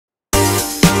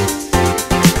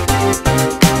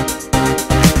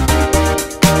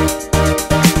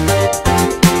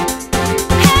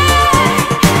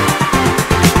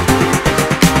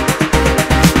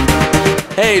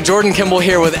Hey, Jordan Kimball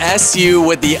here with SU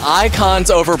with the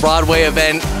Icons Over Broadway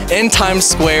event in Times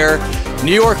Square,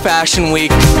 New York Fashion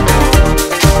Week.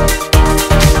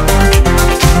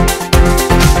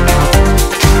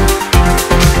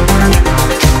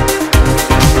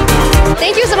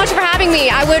 Thank you so much for having me.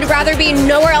 I would rather be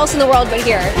nowhere else in the world but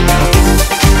here.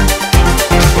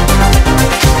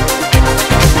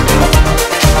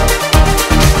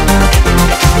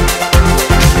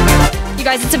 You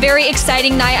guys, it's a very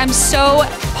exciting night. I'm so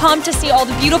pumped to see all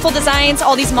the beautiful designs,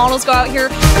 all these models go out here.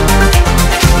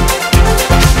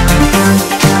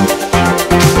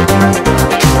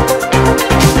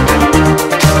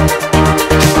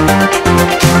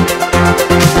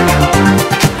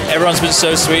 Everyone's been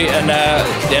so sweet and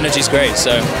the energy's great.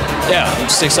 So yeah, I'm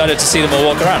just excited to see them all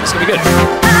walk around. It's gonna be good.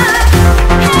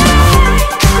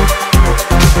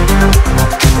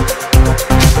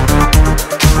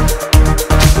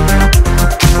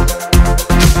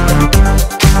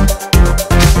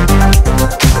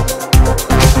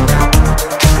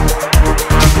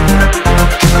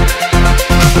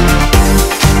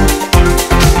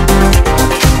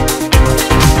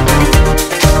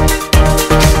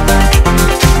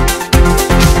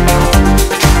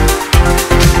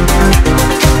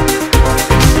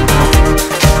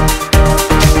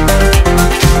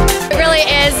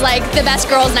 Like the best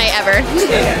girls' night ever.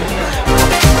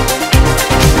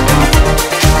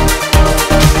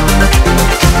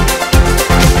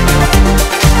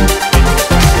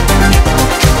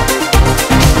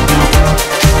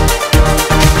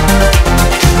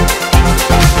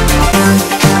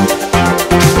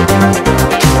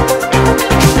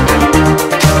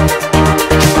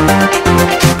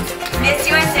 Miss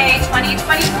USA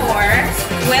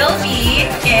 2024 will be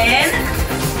in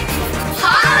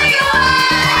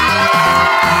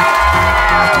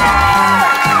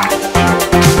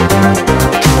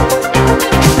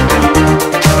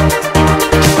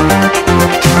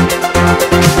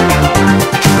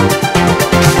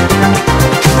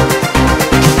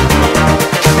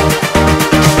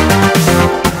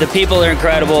The people are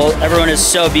incredible. Everyone is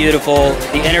so beautiful.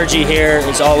 The energy here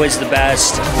is always the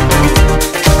best.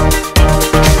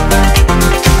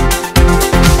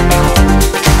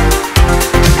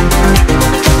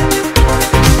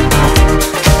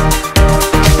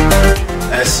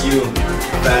 SU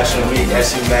Fashion Week,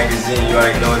 SUMagModels, you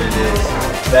already know what it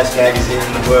is. Best magazine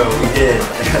in the world, we did.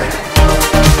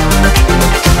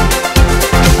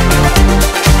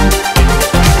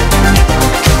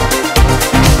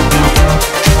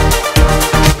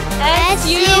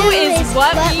 SU is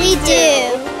what we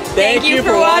do. Thank you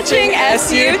for watching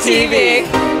SU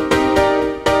TV.